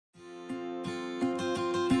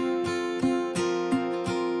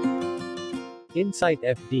Insight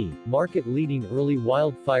FD, market-leading early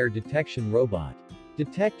wildfire detection robot.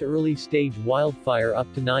 Detect early-stage wildfire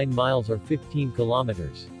up to 9 miles or 15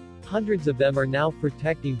 kilometers. Hundreds of them are now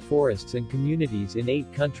protecting forests and communities in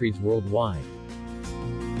 8 countries worldwide.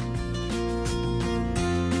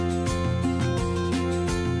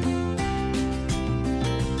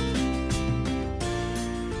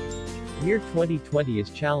 Year 2020 is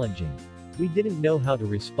challenging. We didn't know how to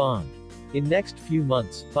respond. In next few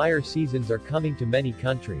months, fire seasons are coming to many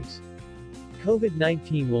countries.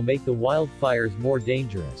 COVID-19 will make the wildfires more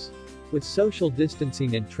dangerous. With social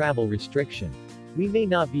distancing and travel restriction, we may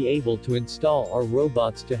not be able to install our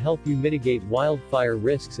robots to help you mitigate wildfire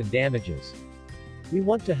risks and damages. We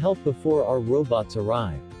want to help before our robots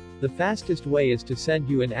arrive. The fastest way is to send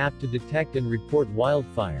you an app to detect and report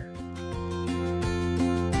wildfire.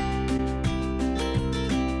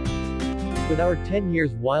 With our 10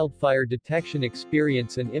 years wildfire detection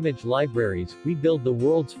experience and image libraries, we build the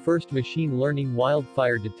world's first machine learning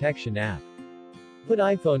wildfire detection app. Put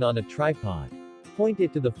iPhone on a tripod. Point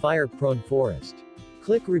it to the fire-prone forest.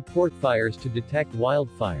 Click ReportFires to detect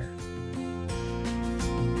wildfire.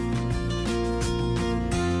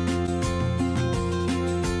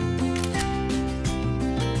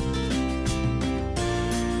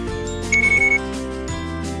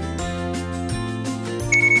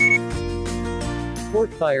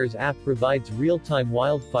 ReportFires app provides real-time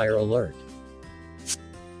wildfire alert.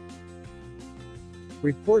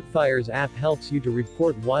 ReportFires app helps you to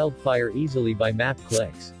report wildfire easily by map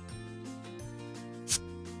clicks.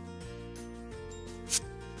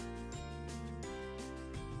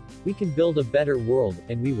 We can build a better world,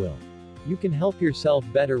 and we will. You can help yourself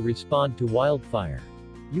better respond to wildfire.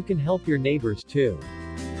 You can help your neighbors too.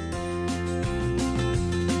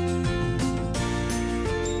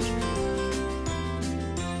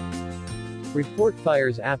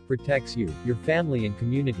 ReportFires app protects you, your family and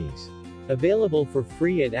communities. Available for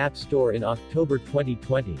free at App Store in October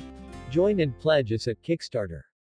 2020. Join and pledge us at Kickstarter.